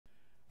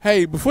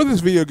Hey, before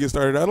this video gets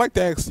started, I'd like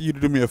to ask you to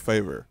do me a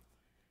favor.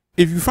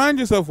 If you find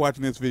yourself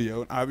watching this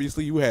video, and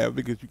obviously you have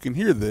because you can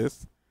hear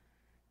this,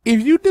 if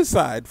you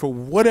decide for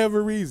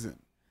whatever reason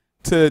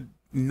to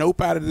nope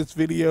out of this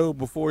video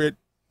before it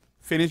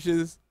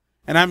finishes,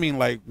 and I mean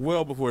like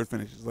well before it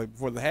finishes, like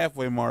before the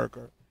halfway mark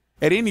or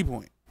at any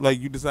point,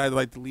 like you decide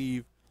to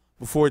leave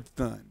before it's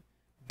done,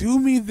 do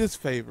me this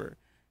favor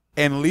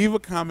and leave a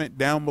comment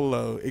down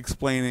below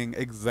explaining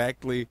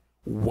exactly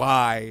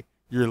why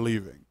you're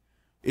leaving.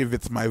 If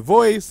it's my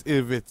voice,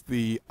 if it's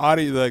the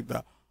audio, like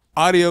the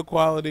audio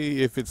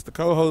quality, if it's the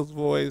co-host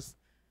voice,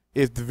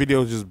 if the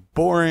video is just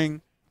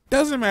boring,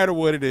 doesn't matter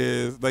what it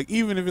is. Like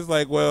even if it's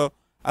like, well,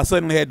 I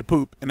suddenly had to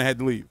poop and I had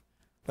to leave.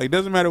 Like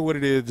doesn't matter what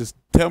it is, just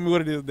tell me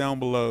what it is down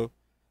below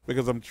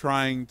because I'm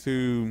trying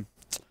to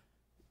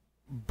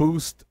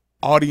boost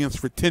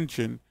audience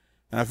retention.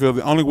 And I feel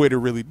the only way to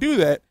really do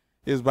that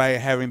is by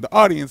having the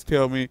audience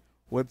tell me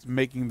what's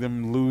making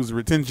them lose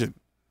retention.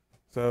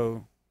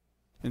 So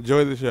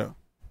enjoy the show.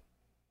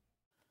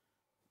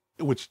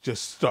 Which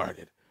just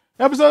started.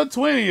 Episode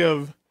 20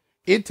 of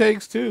It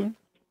Takes Two.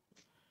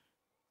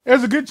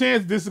 There's a good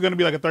chance this is going to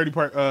be like a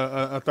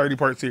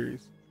 30-part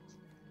series.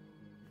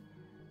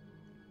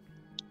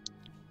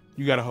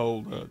 You got to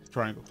hold the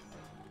triangle.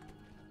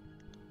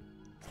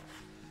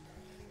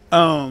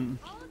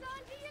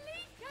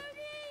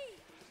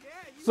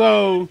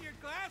 So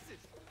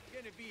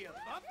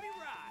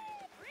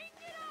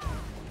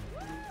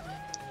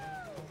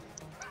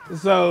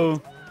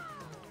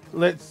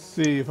let's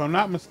see. If I'm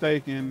not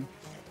mistaken,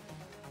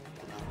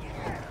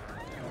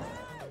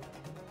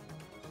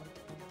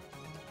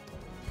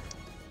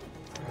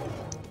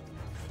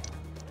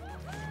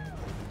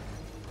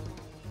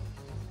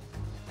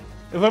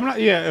 if I'm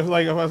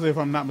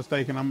not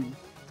mistaken, I'm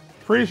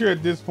pretty sure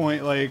at this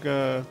point, like,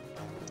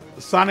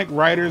 Sonic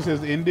Riders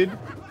has ended.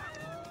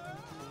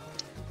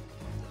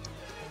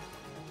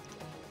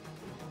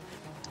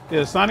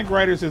 Yeah, Sonic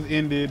Riders has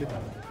ended,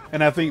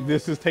 and I think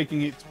this is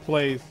taking its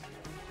place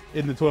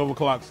in the 12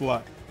 o'clock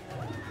slot.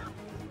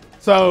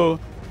 So,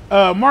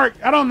 Mark,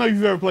 I don't know if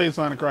you've ever played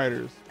Sonic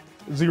Riders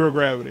Zero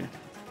Gravity,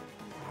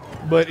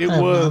 but it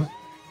was...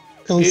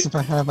 At least if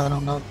I have, I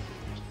don't know.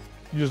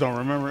 You just don't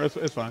remember?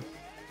 It's fine.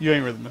 You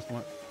ain't really missed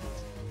much.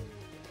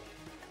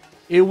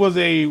 It was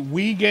a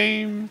Wii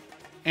game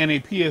and a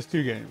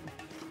PS2 game.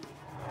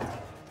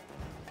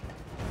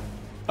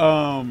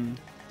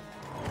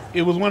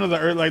 It was one of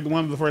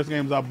the first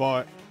games I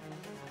bought.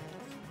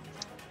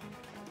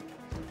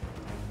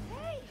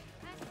 Hey,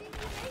 I think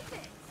you made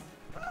it.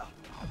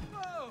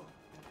 Whoa!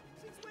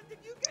 Since when did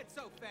you get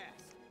so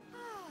fast?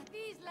 Oh,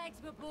 these legs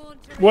were born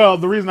to Well,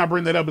 the reason I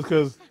bring that up is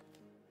because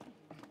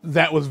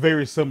that was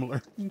very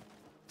similar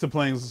to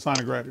playing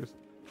Sonic Riders.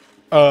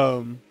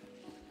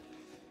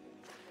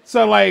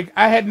 So like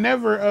I had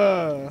never Is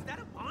that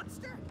a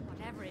monster?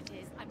 Whatever it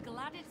is, I'm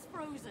glad it's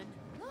frozen.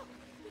 Look,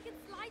 we can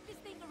slide this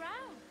thing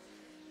around.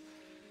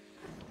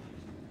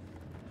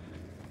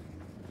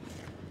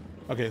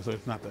 Okay, so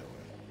it's not that way.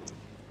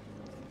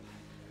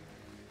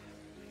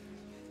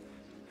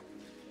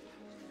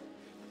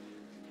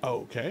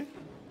 Okay.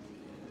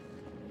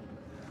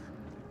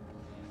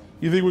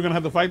 You think we're gonna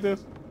have to fight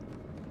this?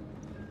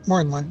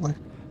 More than likely.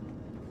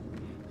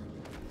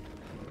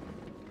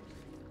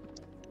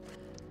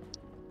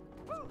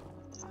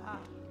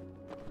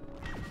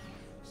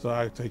 So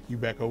I take you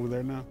back over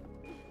there now?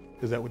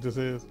 Is that what this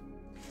is?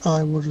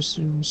 I would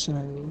assume so.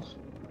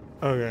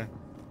 Okay.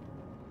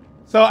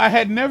 So I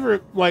had never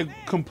like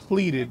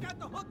completed. Got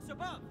the hooks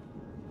above.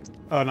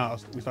 Oh no,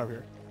 we start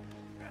here.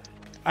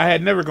 I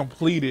had never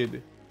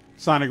completed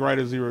Sonic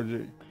Riders Zero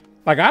G.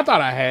 Like I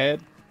thought I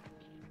had,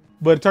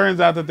 but it turns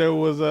out that there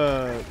was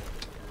a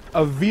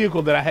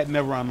vehicle that I had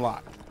never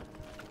unlocked,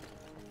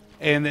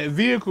 and that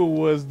vehicle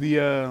was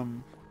the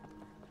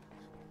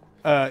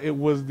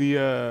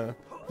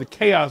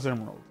Chaos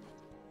Emerald.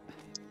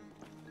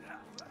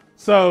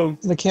 So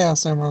The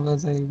Chaos Emerald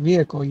is a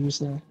vehicle, you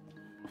say?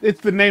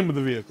 it's the name of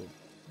the vehicle.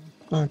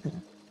 Okay.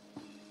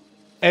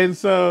 And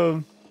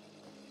so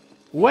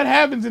what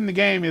happens in the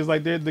game is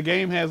like the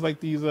game has like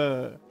these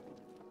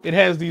it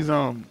has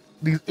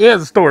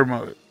a story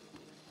mode.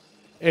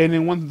 And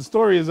then once the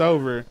story is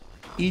over,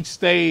 each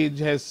stage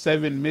has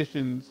 7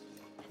 missions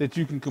that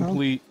you can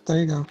complete. Oh,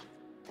 there you go.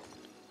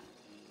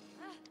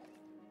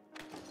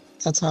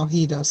 That's how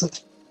he does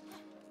it.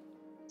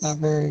 Not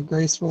very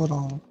graceful at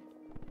all.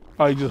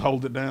 Oh, you just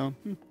hold it down.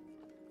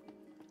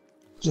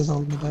 Just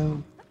holding it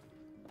down.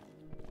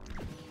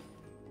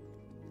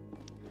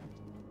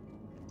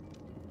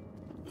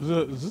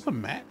 Is this a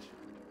match?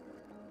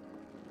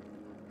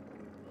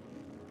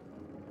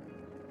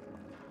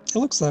 It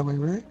looks that way,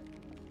 right?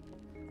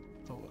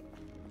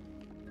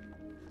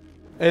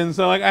 And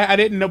so like I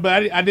didn't know,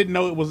 but I didn't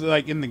know it was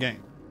like in the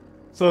game.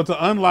 So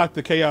to unlock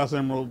the Chaos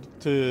Emerald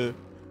the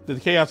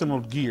Chaos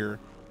Emerald gear,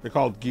 they're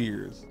called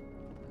gears.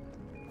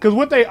 Because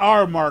what they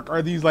are, Mark,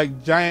 are these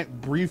like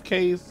giant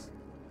briefcase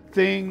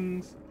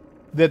things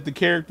that the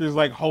characters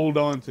like hold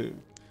on to.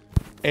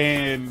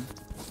 And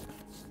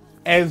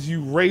as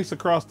you race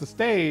across the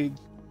stage,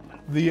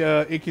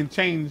 it can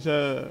change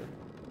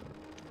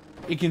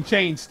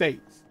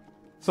states.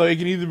 So it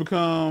can either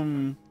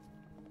become.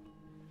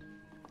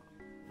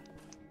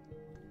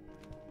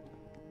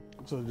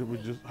 So did we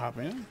just hop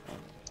in?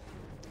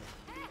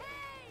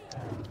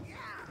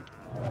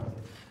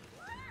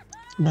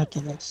 Back to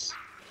this.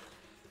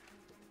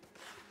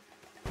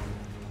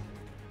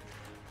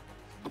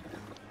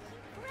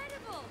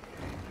 Incredible!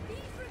 These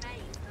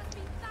remains must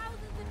be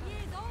thousands of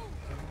years old.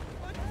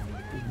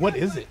 What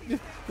is it? But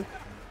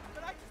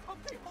I just hope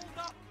they hold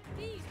up.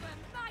 These were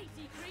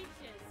mighty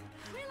creatures.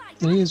 Will I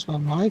These were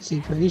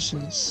mighty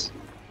creatures.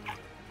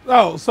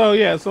 Oh, so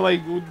yeah, so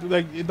like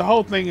the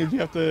whole thing is you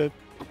have to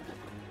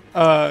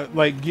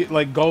like get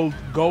like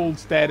gold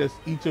status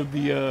each of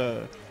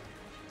the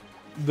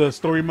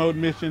story mode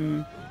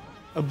mission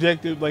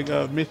objective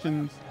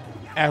missions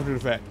after the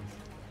fact.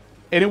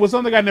 And it was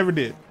something I never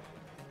did.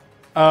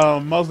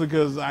 Mostly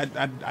because I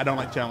don't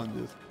like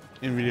challenges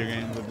in video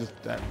games.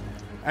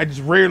 I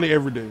just rarely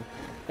ever do.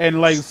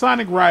 And like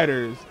Sonic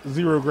Riders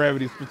Zero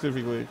Gravity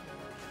specifically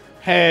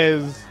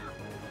has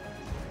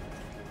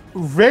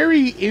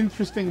very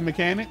interesting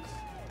mechanics,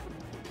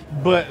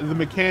 but the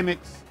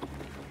mechanics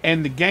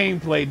and the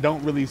gameplay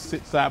don't really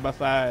sit side by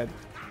side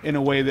in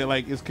a way that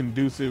like is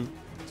conducive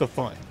to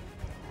fun.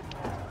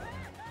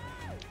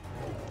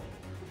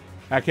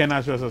 I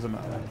cannot stress this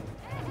enough.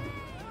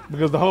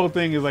 Because the whole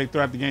thing is like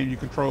throughout the game you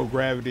control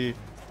gravity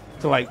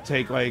to like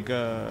take like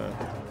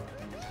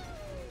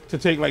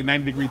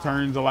 90-degree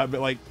turns a lot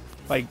bit like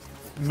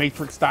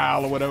Matrix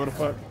style or whatever the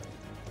fuck.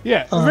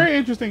 Yeah, very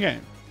interesting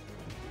game.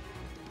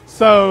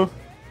 So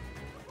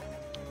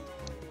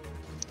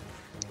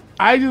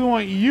I just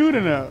want you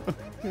to know.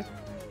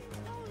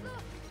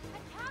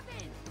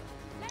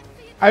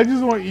 I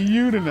just want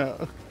you to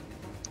know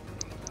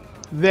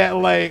that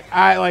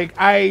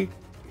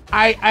I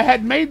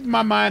had made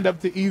my mind up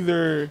to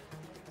either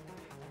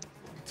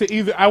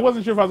I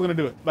wasn't sure if I was gonna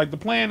do it. Like the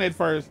plan at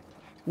first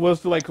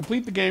was to like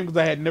complete the game because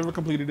I had never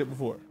completed it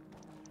before.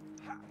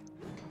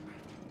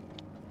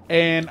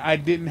 And I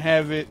didn't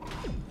have it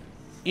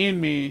in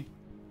me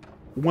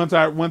once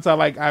I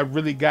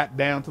really got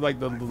down to like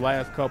the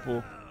last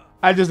couple.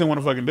 I just didn't want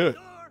to fucking do it.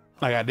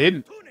 Like I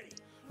didn't.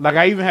 Like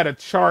I even had a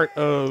chart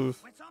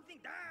of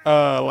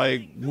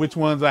like which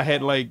ones I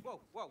had like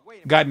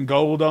gotten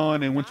gold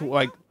on and which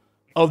like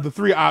of the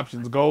 3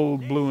 options,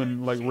 gold, blue,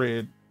 and like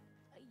red.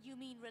 You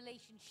mean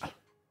relationship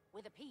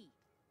with a P?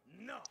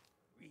 No,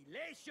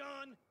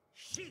 relation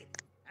shit,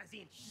 as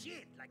in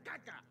shit, like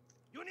caca.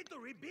 You need to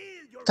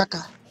rebuild your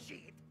Caca.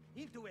 shit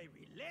into a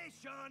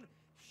relation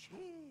ship.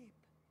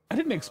 I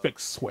didn't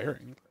expect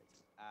swearing.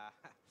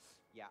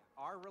 Yeah,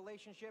 our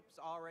relationship's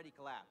already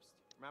collapsed.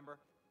 Remember?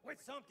 When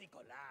something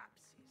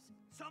collapses,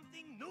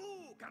 something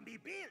new can be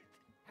built.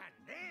 And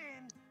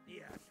then the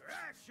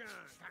attraction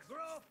can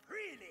grow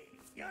freely,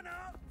 you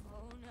know?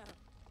 Oh no.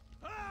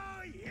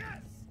 Oh,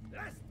 yes!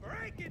 Let's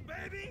break it,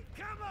 baby!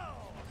 Come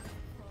on!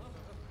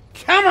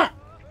 Come on!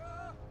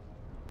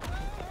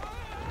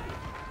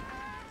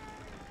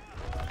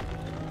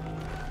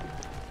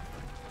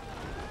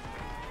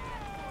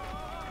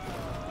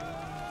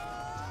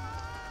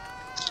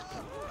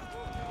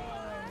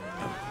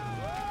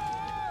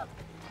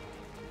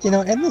 You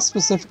know, in this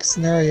specific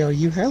scenario,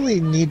 you really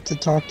need to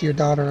talk to your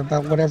daughter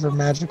about whatever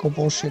magical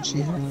bullshit she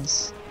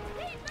has.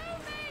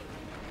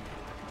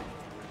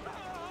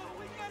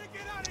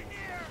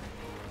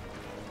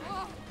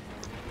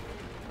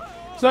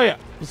 So yeah,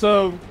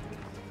 so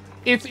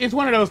it's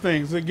one of those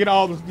things. Get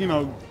all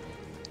the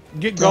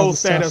get gold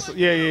status. Stuff.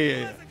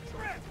 Yeah.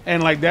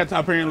 And like that's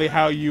apparently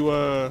how you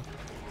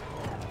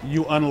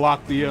you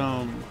unlock the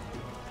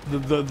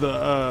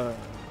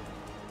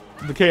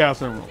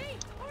Chaos Emerald.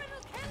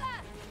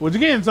 Which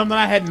again, something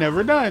I had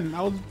never done.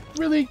 I was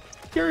really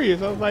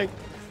curious. I was like,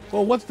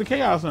 well, what's the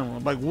Chaos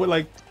Emerald? Like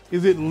what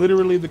is it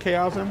literally the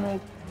Chaos Emerald?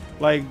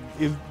 Like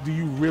do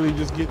you really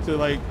just get to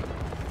like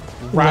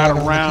ride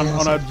around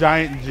on a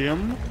giant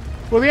gym?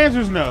 Well, the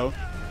answer is no.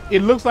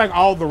 It looks like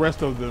all the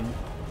rest of them.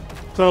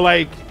 So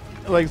like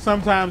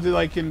sometimes it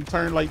like can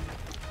turn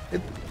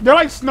they're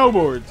like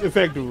snowboards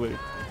effectively.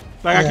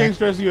 Like I can't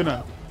stress you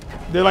enough.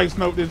 They're like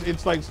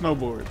it's like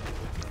snowboards.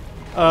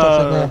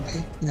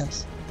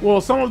 Yes. Well,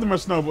 some of them are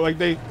snowboard.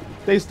 Like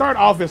they start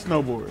off as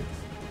snowboards.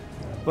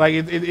 Like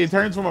it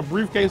turns from a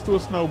briefcase to a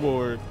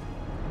snowboard,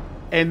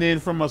 and then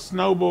from a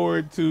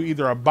snowboard to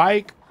either a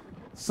bike,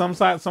 some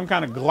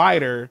kind of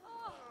glider,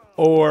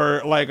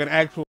 or like an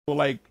actual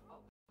like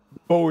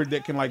board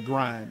that can like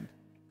grind,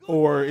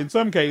 or in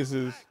some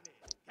cases,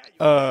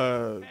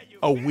 a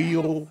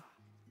wheel,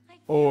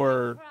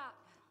 or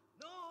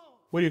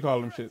what do you call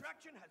them shit?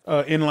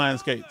 Inline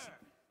skates.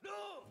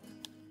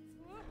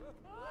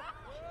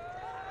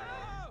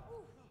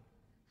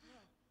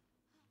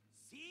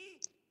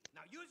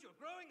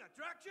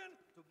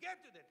 To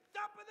get to the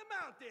top of the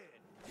mountain.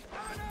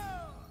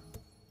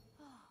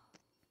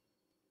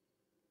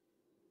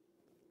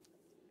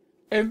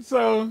 And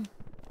so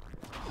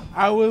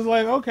I was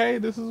like, okay,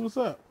 this is what's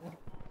up.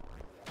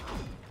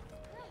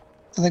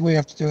 I think we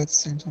have to do it at the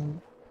same time.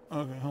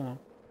 Okay, hold on.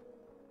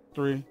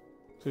 3,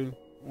 2,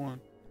 1.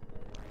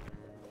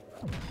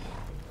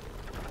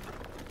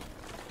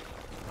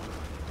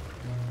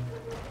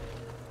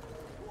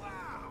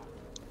 Wow!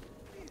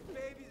 These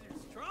babies are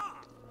strong.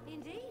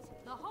 Indeed,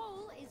 the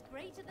whole is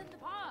greater than the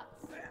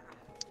parts.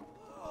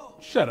 Whoa,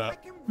 Shut I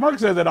up. can Mark run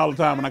says that all the with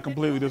time, and I magnet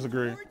completely moving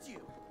disagree. towards you.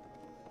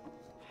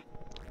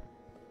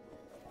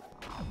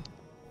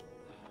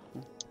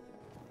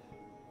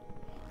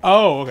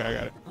 Oh, okay, I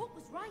got it. The book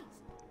was right.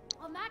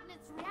 Our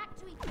magnets react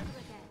to each other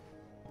again.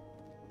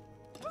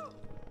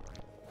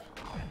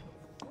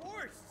 Of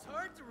course, it's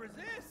hard to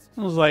resist.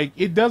 I was like,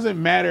 it doesn't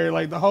matter.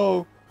 Like the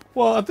whole,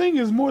 well, a thing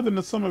is more than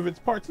the sum of its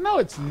parts. No,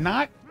 it's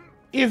not.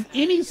 If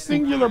any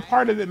singular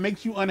part of it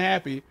makes you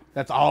unhappy,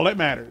 that's all that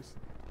matters.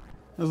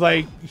 It's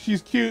like,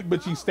 she's cute,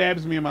 but she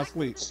stabs me in my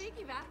sleep.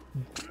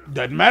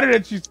 Doesn't matter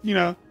that she's, you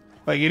know,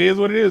 like it is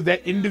what it is.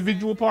 That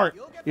individual part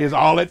is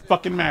all that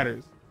fucking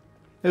matters.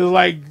 It's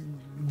like,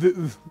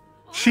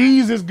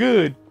 cheese is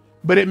good,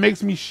 but it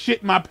makes me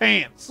shit my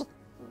pants.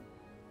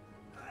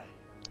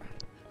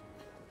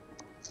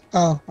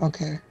 Oh,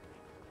 okay.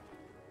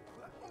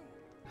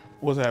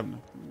 What's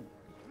happening?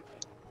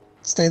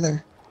 Stay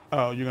there.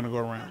 Oh, you're gonna go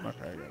around.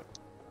 Okay, I got it.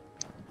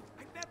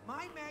 I bet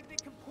my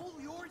magnet can pull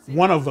yours.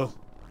 One of us. Is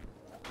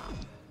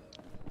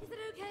it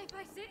okay if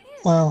I sit here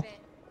Wow. for a bit?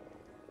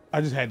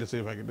 I just had to see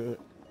if I could do it.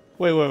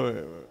 Wait.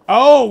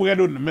 Oh, we gotta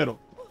do it in the middle.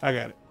 I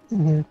got it.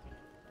 Mm-hmm.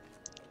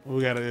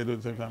 We gotta do it at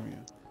the same time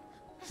again.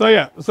 So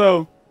yeah,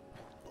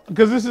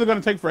 because this is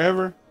gonna take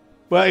forever,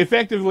 but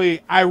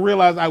effectively, I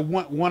realized I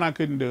want one. I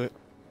couldn't do it.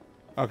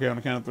 Okay, on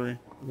the count of 3.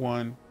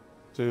 1,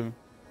 2,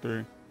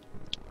 3.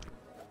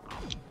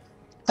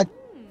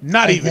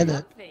 Not I even.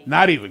 hit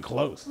Not even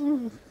close.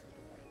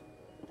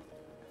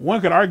 One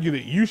could argue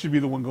that you should be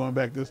the one going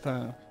back this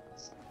time.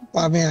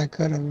 Well, I mean, I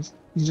could have.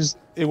 You just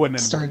It wasn't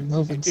that started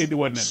important. moving. It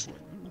wasn't that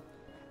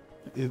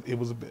important. It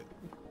was a bit.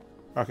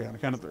 Okay, on the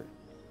count of 3.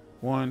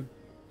 1,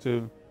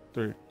 2,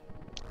 3.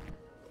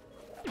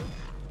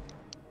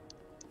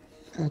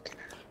 Okay.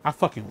 I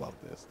fucking love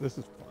this. This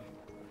is fun.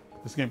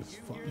 This game is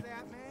You fun. hear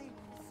that, May?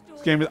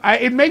 This game is.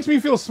 It makes me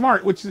feel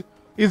smart, which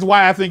is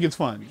why I think it's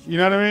fun. You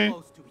know what I mean?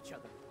 Close to each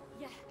other.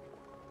 Yeah.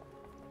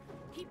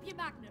 Keep your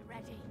magnet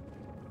ready.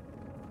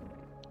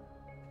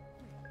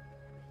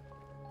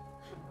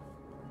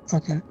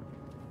 Okay.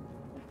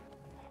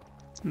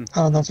 I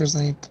don't know if there's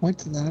any point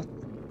to that.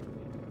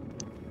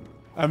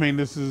 I mean,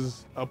 this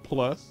is a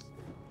plus.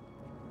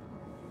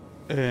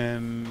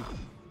 And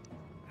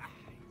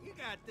You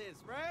got this,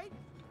 right?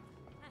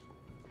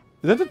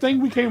 is that the thing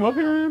we came up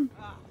here in?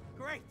 Ah,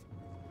 great.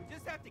 We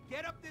just have to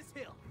get up this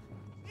hill.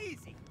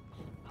 Easy.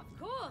 Of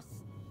course.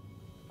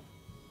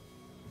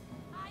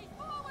 Eye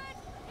forward.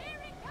 Here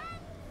it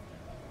comes.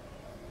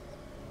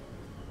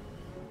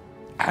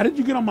 How did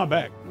you get on my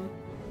back?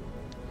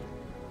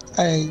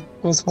 I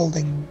was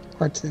holding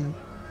R2. I'm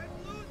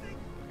losing.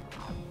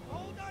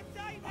 Hold on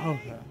tight. May.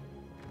 Okay.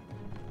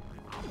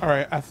 All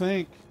right, I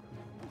think.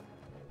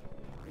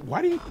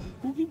 Why do you?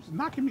 Who keeps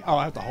knocking me? Oh,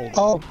 I have to hold it.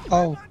 Oh,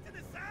 On to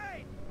the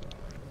side.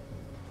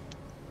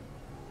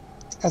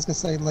 I was gonna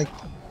say, like,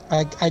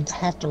 I'd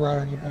have to ride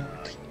on your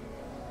back.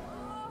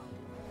 Oh,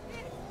 it's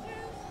too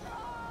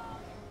strong.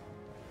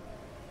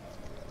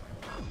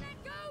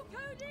 Let go,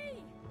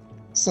 Cody.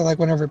 So, like,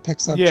 whenever it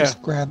picks up, Yeah.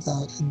 just grab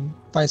that, and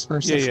vice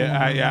versa. Yeah,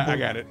 from I the- got it. I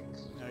got it.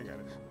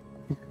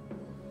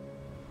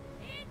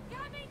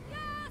 Incoming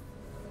gas.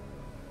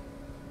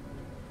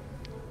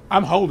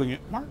 I'm holding it,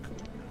 Mark.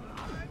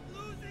 I'm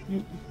losing.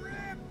 You, Grip.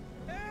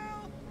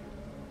 Help.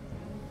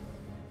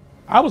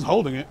 I was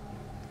holding it.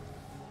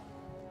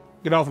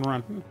 Get off and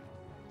run. Cody.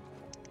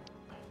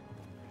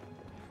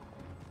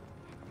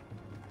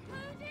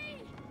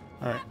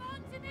 All right. Grab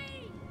onto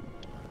me.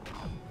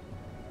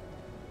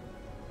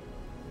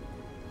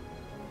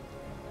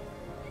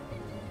 You can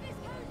do this,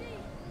 Cody.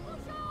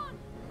 Push on.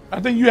 I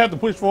think you have to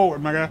push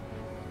forward, my guy.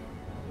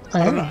 I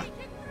don't am. know. Make it through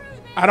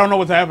this. I don't know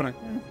what's happening.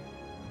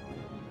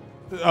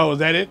 Oh, is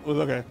that it? Was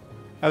okay.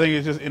 I think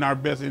it's just in our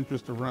best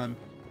interest to run.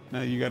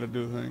 Now you got to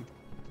do the thing.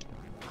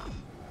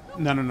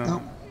 No. No. Here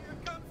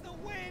comes the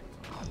wind.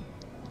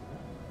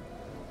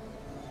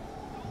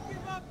 Don't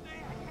give up, May.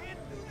 I can't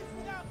do this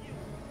without you.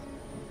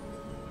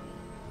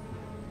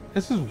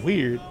 This is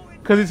weird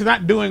because it's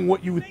not doing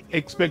what you would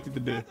expect it to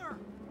do. Together.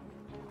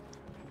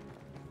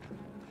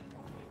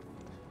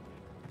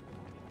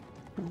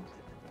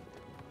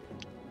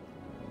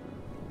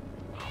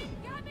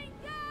 Incoming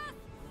gas.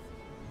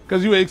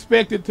 Because you would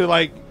expect it to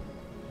like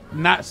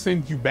not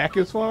send you back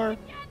as far,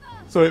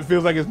 so it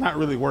feels like it's not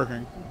really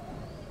working.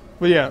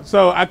 But yeah,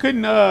 so I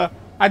couldn't.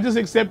 I just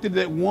accepted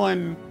that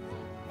one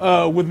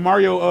with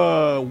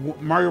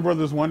Mario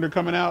Brothers Wonder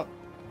coming out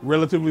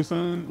relatively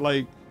soon,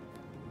 like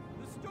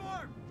The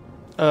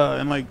storm.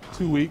 in like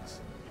 2 weeks.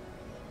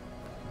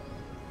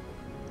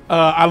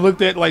 I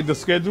looked at like the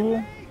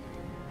schedule,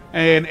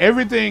 and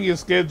everything is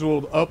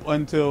scheduled up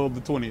until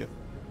the 20th,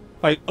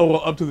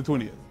 up to the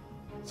 20th.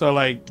 So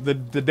like the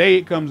day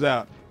it comes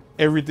out,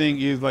 everything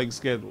is like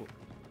scheduled,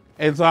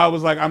 and so I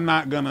was like, I'm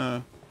not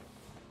gonna.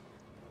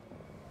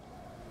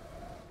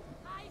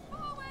 Eye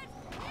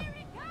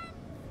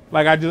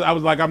Like I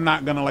was like, I'm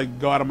not gonna like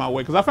go out of my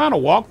way because I found a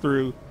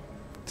walkthrough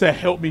to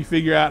help me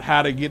figure out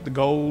how to get the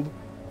gold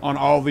on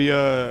all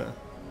the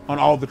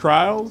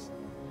trials,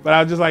 but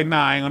I was just like,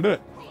 nah, I ain't gonna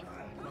do it.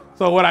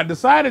 So what I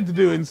decided to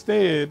do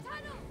instead.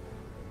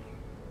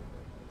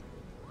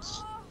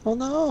 Oh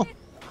no!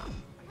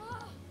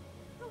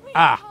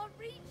 Ah.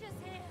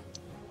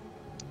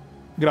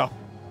 Get off.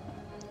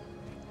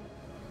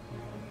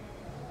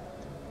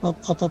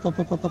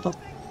 Up.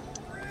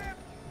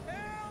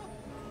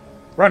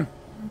 Run.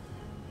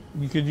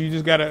 You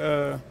just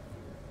gotta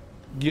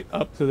get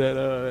up to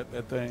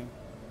that thing.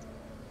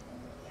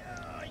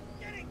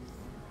 Here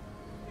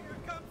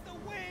comes the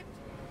wind.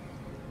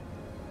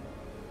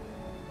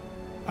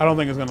 I don't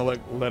think it's gonna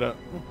let up.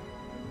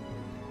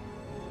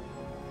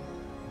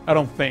 I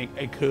don't think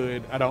it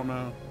could. I don't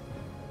know.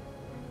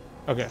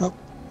 Okay. Oh.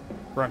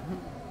 Run.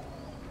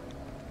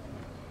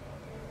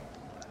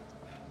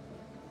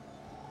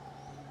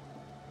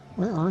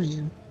 Where are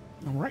you?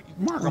 I'm right,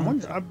 Mark. I'm on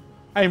your.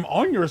 I'm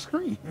on your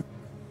screen.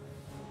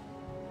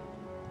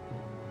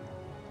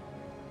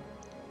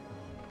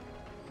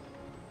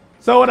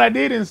 So what I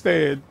did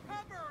instead,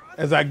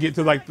 as I get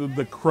to like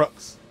the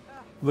crux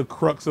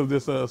of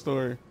this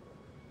story,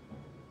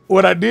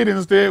 what I did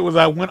instead was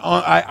I went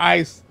on.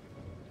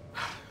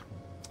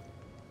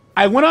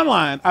 I went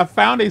online. I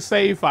found a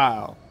save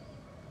file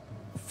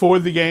for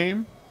the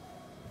game.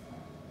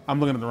 I'm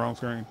looking at the wrong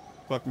screen.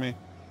 Fuck me.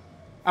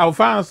 I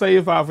found a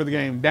save file for the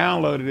game,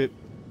 downloaded it,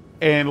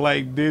 and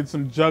like did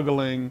some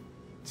juggling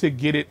to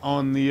get it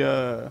on the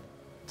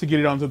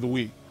onto the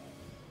Wii.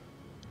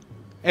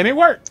 And it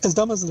worked. As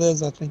dumb as it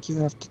is, I think you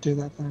have to do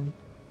that thing.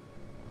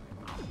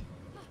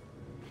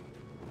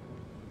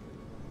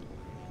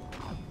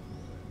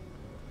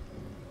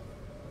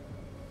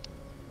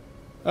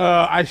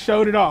 I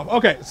showed it off.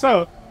 Okay,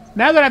 so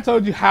now that I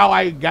told you how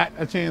I got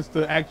a chance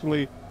to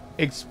actually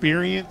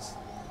experience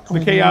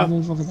the chaos.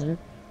 Move over there.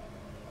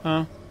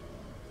 Huh?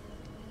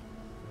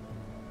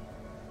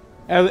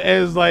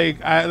 As like,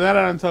 now that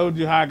I told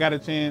you how I got a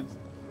chance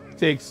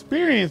to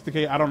experience the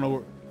chaos. I don't know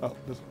where. Oh,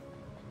 this one.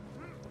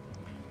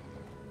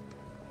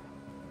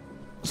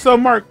 So,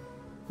 Mark,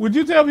 would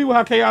you tell people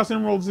how Chaos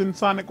Emeralds in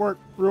Sonic work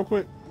real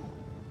quick?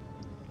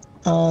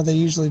 They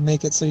usually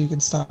make it so you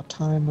can stop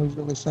time, move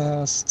really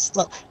fast.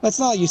 That's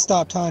not you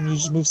stop time, you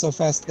just move so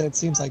fast that it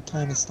seems like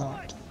time is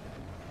stopped.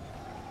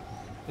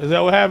 Is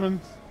that what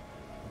happens?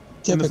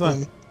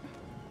 Typically.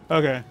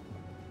 Okay.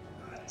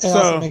 It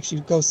also makes you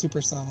go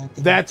supersonic.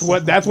 That's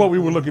what we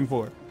were looking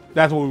for.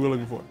 That's what we were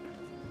looking for.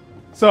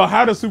 So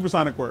how does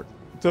supersonic work?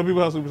 Tell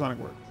people how supersonic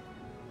works.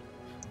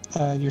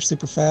 You're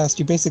super fast.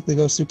 You basically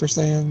go Super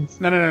Saiyan.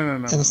 No.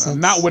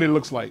 Not what it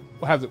looks like.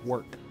 How does it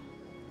work?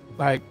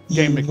 Like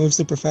you move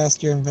super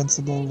fast. You're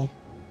invincible.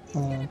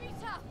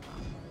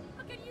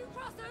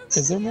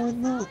 Is there more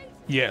than that?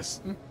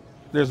 Yes.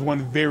 There's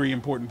one very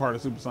important part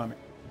of supersonic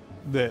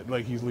that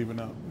like he's leaving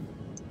out.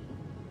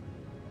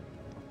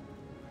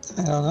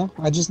 I don't know.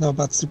 I just know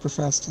about super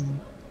fast. And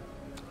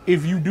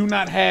if you do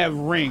not have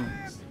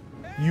rings,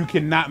 you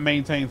cannot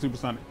maintain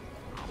supersonic.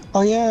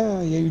 Oh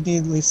yeah, you need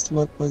at least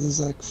what is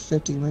like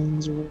 50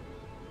 rings or what?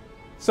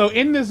 So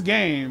in this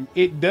game,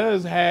 it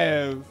does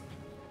have.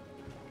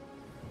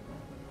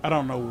 I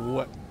don't know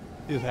what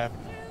is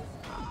happening.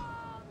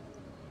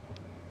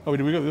 Oh,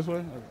 did we go this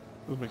way?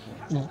 Okay.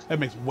 That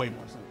makes way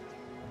more sense.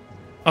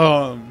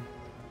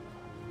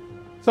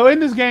 So in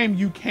this game,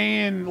 you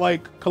can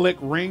like collect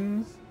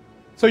rings.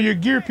 So your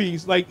gear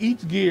piece, like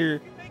each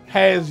gear,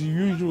 has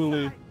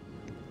usually.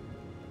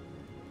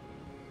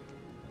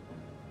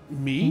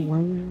 Me?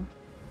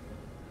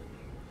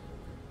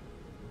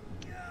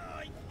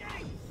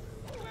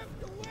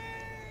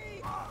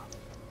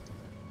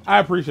 I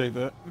appreciate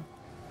that.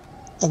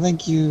 I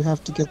think you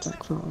have to get that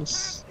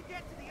cross.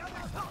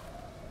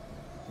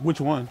 Which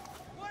one?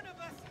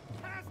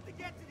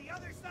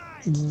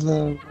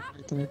 The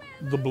right there.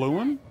 The blue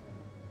one?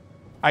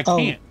 I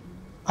can't.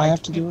 I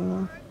have to do it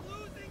now?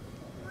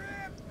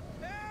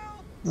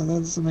 No, that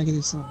doesn't make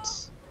any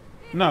sense.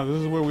 No,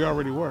 this is where we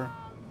already were.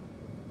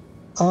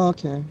 Oh,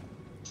 okay.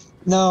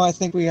 No, I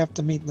think we have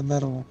to meet in the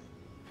middle.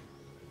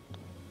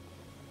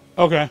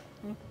 Okay.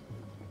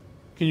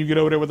 Can you get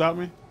over there without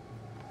me?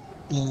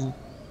 Yeah.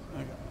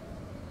 Okay.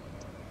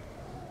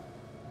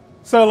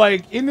 So,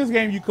 like in this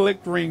game, you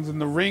collect rings,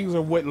 and the rings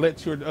are what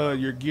lets your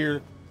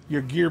gear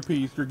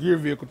piece, your gear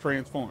vehicle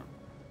transform.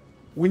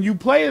 When you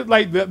play it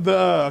like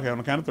okay, on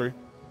the count of three.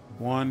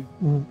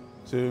 1,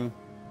 2,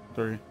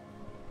 3.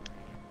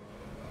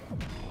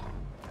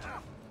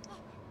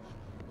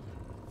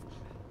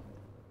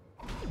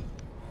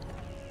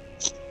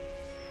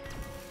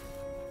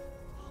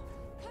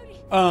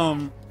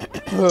 I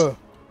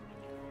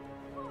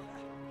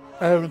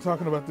have been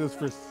talking about this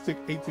for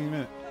 18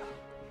 minutes.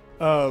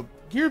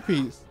 Gear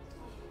piece.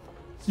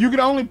 You can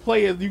only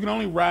play it. You can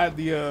only ride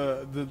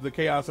the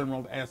Chaos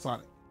Emerald as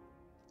Sonic,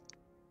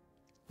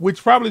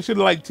 which probably should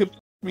have like tipped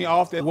me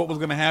off that what was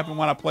going to happen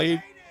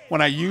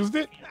when I used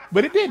it,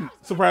 but it didn't.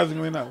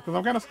 Surprisingly enough, because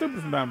I'm kind of stupid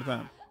from time to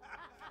time.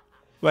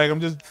 Like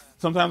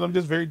sometimes I'm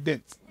just very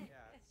dense.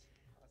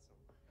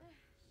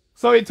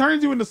 So it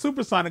turns you into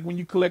supersonic when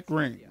you collect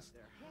rings.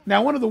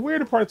 Now, one of the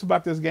weirder parts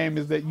about this game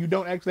is that you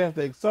don't actually have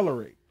to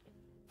accelerate.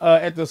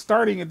 At the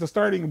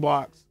starting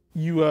blocks,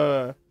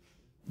 you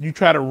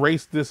try to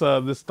race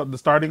the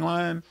starting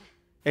line,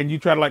 and you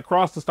try to like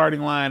cross the starting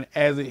line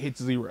as it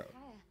hits 0.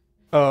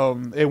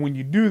 And when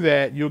you do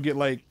that, you'll get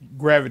like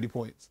gravity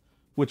points,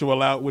 which will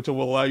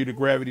allow you to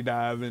gravity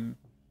dive and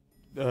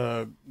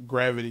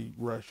gravity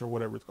rush or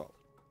whatever it's called.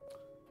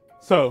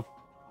 So,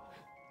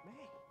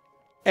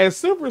 as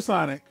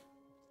Supersonic,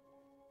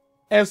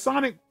 as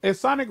Sonic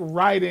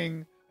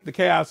riding the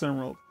Chaos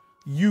Emerald,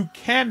 you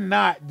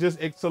cannot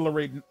just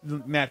accelerate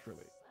naturally.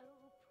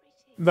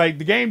 Like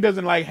the game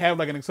doesn't like have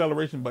like an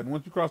acceleration button.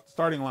 Once you cross the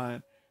starting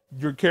line,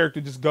 your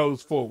character just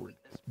goes forward.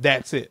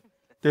 That's it.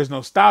 There's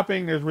no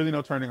stopping. There's really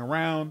no turning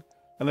around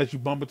unless you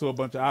bump into a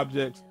bunch of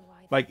objects.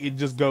 Like it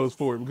just goes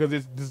forward because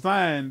it's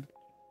designed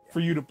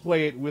for you to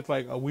play it with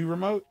like a Wii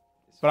remote.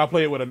 But I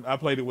played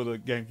it with a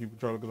GameCube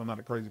controller because I'm not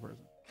a crazy person.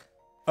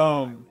 I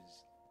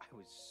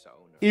was so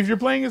nervous. If you're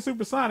playing a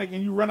Supersonic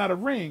and you run out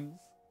of rings,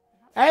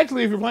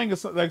 actually, if you're playing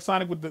like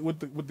Sonic with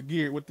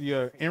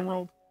the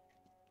Emerald,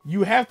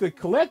 you have to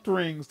collect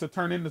rings to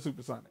turn into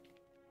Supersonic.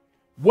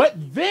 What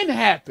then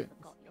happens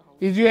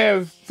is you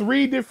have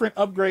 3 different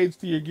upgrades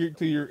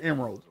to your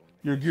Emerald,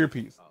 your gear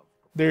piece.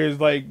 There's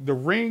like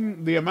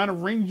the amount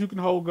of rings you can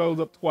hold goes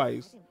up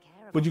twice,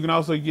 but you can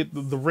also get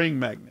the ring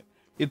magnet.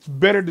 It's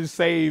better to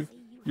save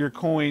your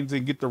coins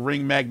and get the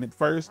ring magnet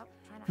first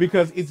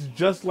because it's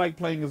just like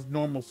playing as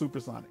normal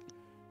Supersonic.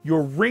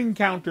 Your ring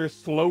counter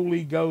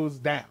slowly goes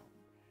down.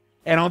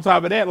 And on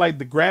top of that, like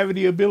the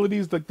gravity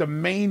abilities, like the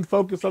main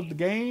focus of the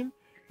game,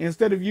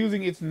 instead of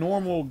using its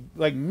normal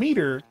like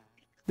meter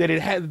that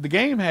the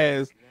game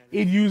has,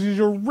 it uses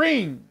your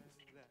rings.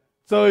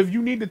 So if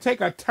you need to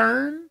take a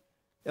turn,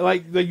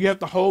 like you have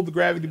to hold the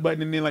gravity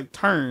button and then like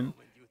turn,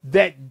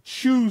 that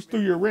chews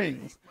through your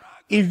rings.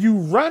 If you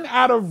run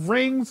out of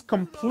rings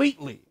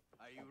completely,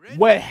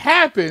 what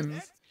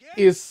happens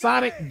is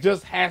Sonic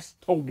just has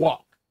to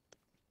walk.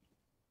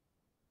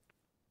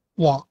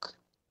 Walk.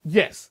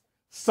 Yes.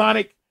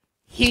 Sonic,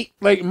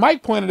 like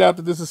Mike pointed out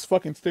that this is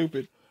fucking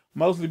stupid.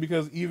 Mostly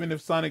because even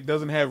if Sonic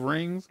doesn't have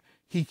rings,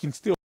 he can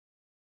still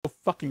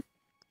fucking.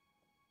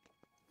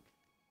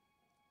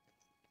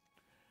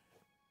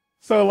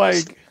 So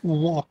like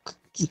walk.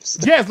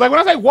 Yes, like when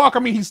I say walk, I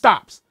mean he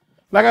stops.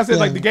 Like I said,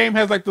 like the game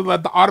has like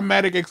the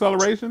automatic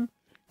acceleration.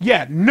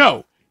 Yeah,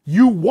 no,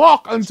 you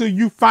walk until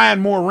you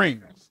find more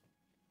rings.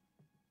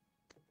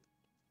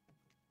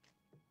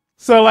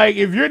 So like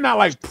if you're not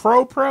like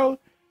pro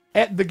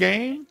at the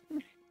game,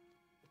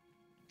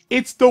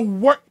 it's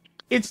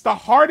the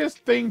hardest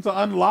thing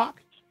to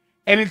unlock,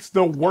 and it's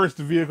the worst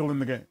vehicle in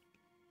the game.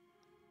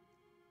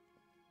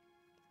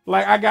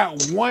 Like I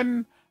got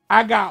one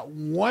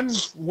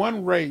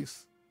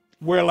race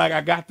where like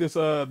I got this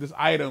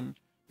item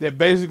that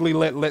basically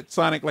let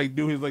Sonic like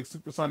do his like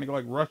supersonic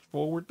like rush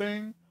forward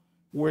thing,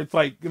 where it's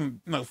like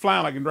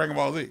flying like in Dragon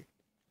Ball Z,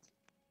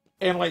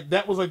 and like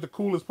that was like the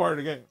coolest part of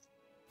the game.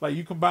 Like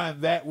you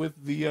combine that with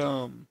the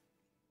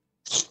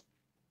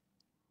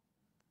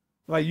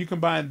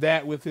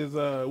his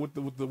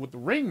with the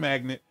ring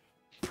magnet,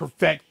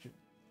 perfection.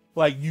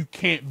 Like you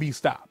can't be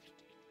stopped.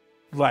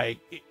 Like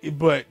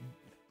but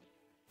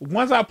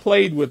once I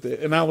played with it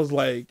and I was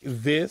like,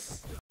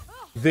 this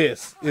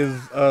is,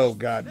 oh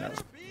god no.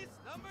 Piece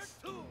number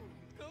 2.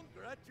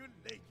 Congratulations.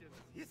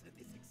 Isn't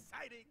this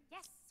exciting?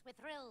 Yes, we're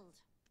thrilled.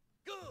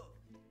 Good.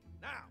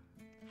 Now,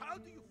 how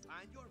do you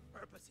find your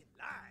purpose in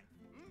life?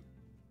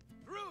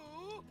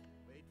 Through,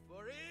 wait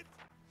for it,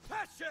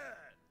 passion.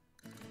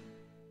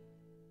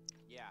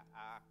 Yeah,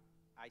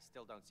 I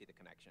still don't see the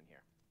connection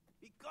here.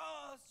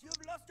 Because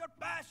you've lost your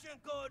passion,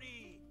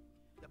 Cody.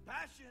 The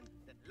passion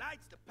that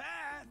lights the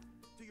path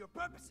to your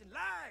purpose in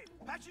life.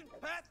 Passion,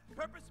 path,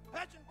 purpose,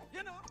 passion,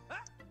 you know,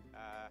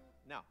 huh?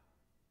 No.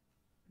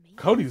 Maybe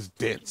Cody's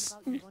you're talking dense.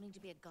 about you wanting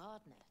to be a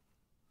gardener.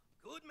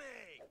 Good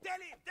man. Tell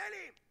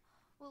him.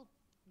 Well,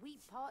 we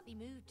partly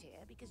moved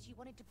here because you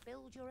wanted to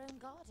build your own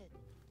garden.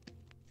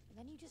 And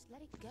then you just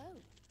let it go.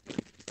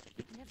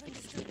 I never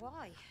understood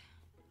why.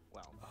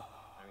 Well,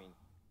 I mean,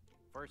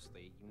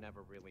 firstly, you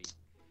never really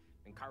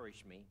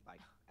encouraged me, like,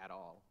 at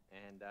all.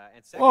 And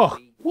Oh,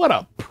 secondly, what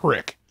a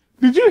prick.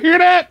 Did you hear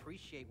that?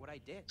 appreciate what I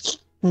did. So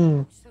now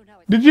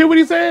it's Did you hear what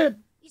he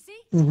said? You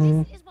see?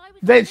 Mhm. This is why we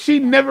That she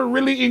never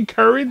really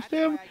encouraged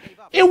him?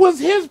 It was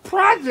his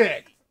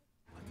project.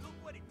 But look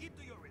what it did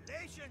to your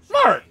relationship.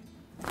 Mark.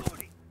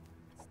 Cody,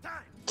 it's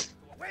time to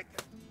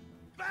awaken.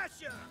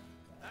 Passion.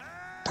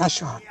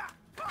 Passion. Yeah.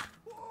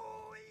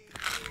 Oh,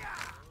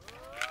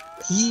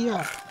 yeah.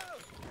 Yeah.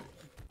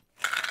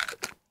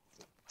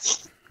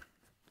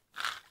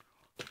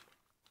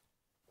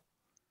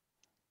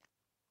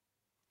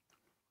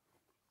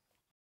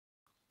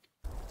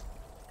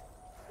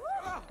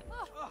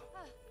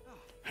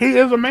 He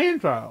is a man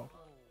child.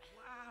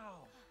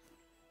 Wow.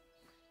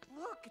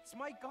 Look, it's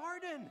my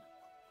garden.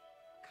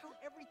 Look how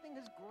everything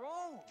has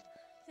grown.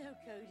 No,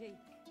 Cody.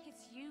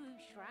 It's you who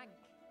shrank.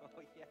 Oh,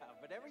 yeah,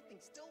 but everything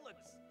still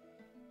looks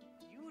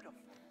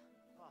beautiful.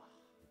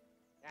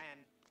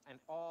 And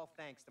all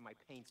thanks to my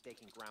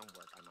painstaking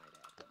groundwork, I might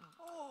add.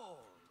 Oh,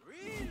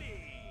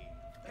 really?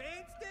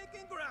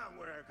 Painstaking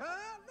groundwork,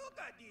 huh? Look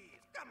at these.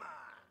 Come on.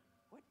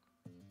 What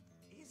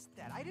is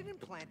that? I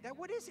didn't plant that.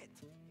 What is it?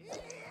 Yeah.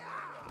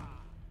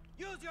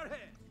 Use your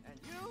head, and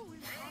you will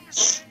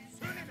understand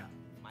soon enough.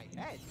 My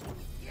head?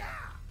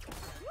 Yeah.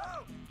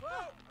 Whoa,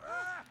 whoa,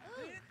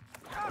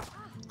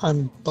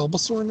 I'm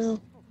Bulbasaur now?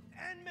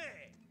 and me.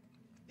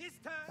 This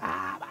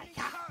time,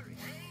 courage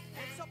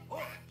and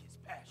support his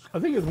passion. I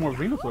think it's more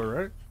Venusaur,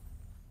 right?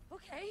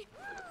 Okay,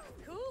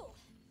 cool.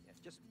 Yeah,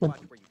 just watch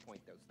where you point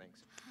those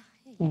things.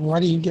 Why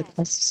do you get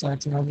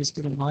pesticides and I'm just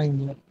gonna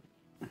mine it?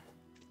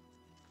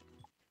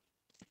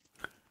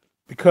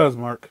 Because,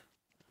 Mark,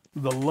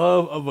 the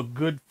love of a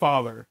good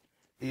father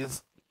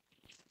is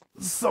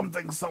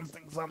something. So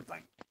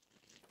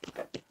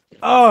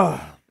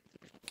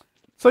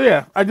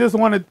yeah, I just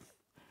wanted,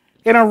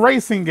 in a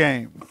racing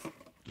game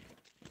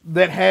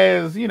that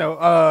has, you know,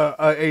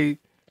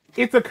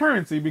 it's a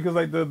currency because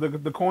like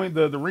the coin,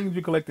 the rings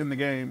you collect in the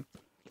game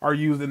are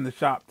used in the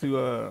shop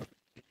to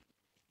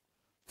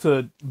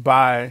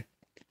buy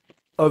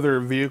other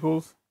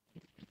vehicles.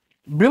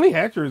 Billy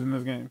Hatcher is in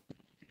this game.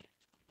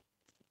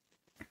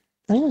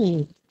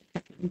 Hey,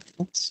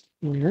 that's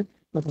weird,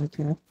 but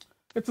okay.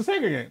 It's a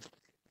Sega game.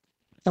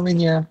 I mean,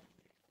 yeah.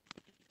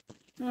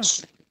 Yeah.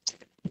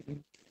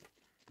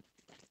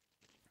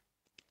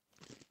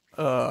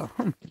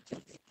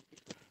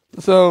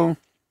 So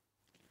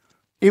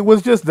it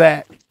was just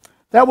that.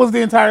 That was the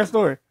entire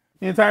story.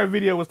 The entire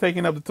video was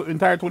taking up the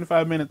entire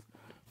 25 minutes.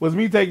 Was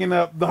me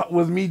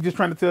just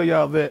trying to tell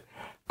y'all that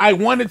I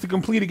wanted to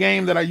complete a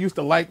game that I used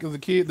to like as a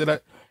kid,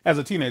 as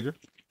a teenager,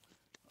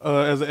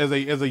 as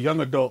a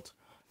young adult.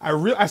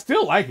 I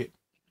still like it.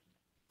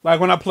 Like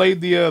when I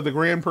played the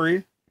Grand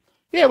Prix,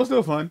 yeah, it was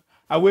still fun.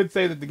 I would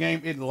say that the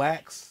game, it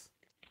lacks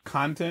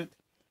content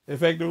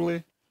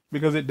effectively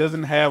because it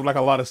doesn't have like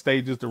a lot of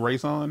stages to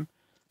race on.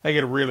 Like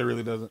it really,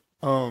 really doesn't.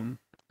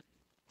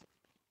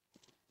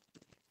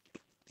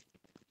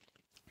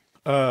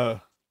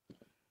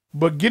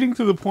 But getting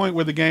to the point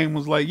where the game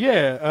was like,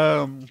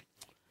 yeah,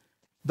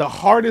 the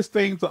hardest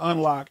thing to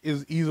unlock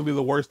is easily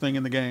the worst thing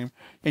in the game,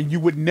 and you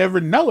would never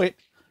know it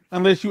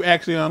unless you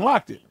actually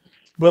unlocked it.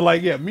 But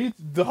like, yeah,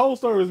 the whole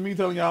story was me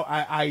telling y'all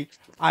I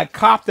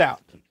copped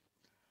out.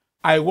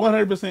 I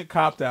 100%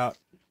 copped out.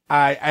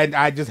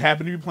 I just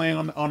happened to be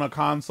playing on a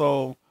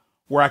console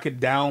where I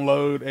could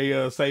download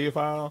a save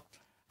file.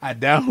 I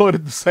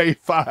downloaded the save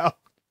file,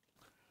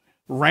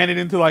 ran it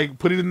into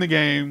put it in the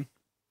game,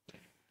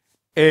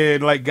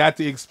 and got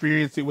to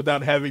experience it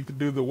without having to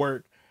do the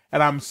work.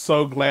 And I'm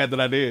so glad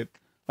that I did.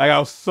 I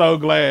was so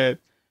glad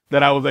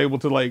that I was able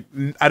to I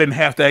didn't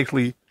have to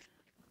actually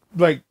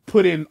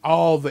put in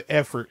all the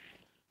effort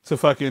to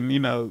fucking,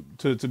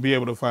 to be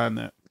able to find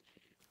that.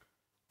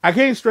 I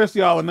can't stress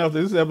y'all enough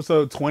that this is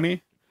episode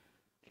 20.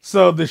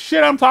 So the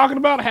shit I'm talking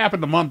about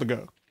happened a month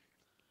ago.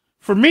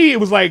 For me, it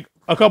was a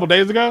couple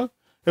days ago.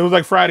 It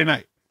was Friday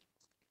night.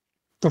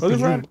 Was it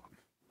Friday?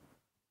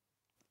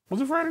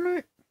 Was it Friday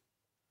night?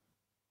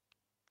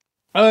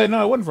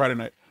 No, it wasn't Friday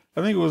night.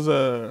 I think it was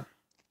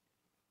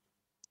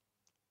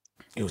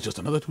just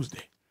another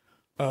Tuesday.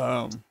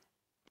 If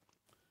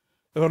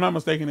I'm not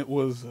mistaken, it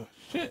was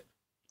shit.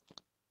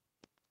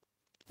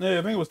 Yeah,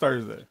 I think it was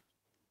Thursday.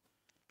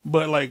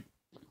 But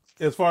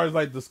as far as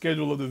the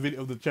schedule of the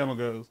video of the channel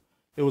goes,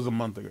 it was a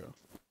month ago.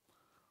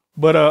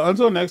 But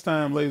until next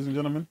time, ladies and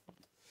gentlemen,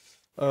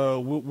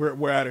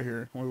 we're out of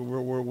here.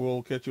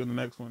 We'll catch you in the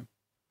next one.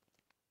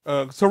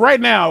 So right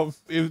now,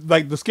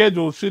 the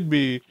schedule should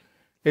be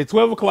at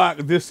 12 o'clock.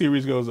 This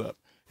series goes up.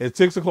 At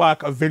 6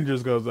 o'clock,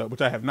 Avengers goes up,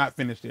 which I have not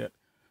finished yet.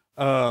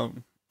 I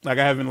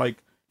haven't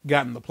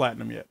gotten the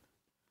platinum yet.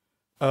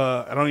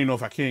 I don't even know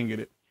if I can get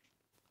it.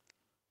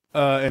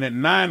 And at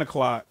 9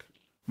 o'clock,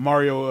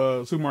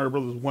 Super Mario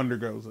Brothers Wonder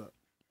goes up.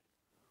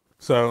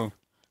 So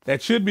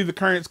that should be the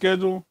current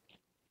schedule.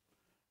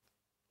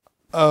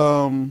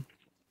 And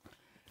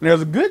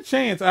there's a good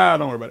chance.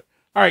 Don't worry about it.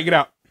 All right, get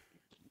out.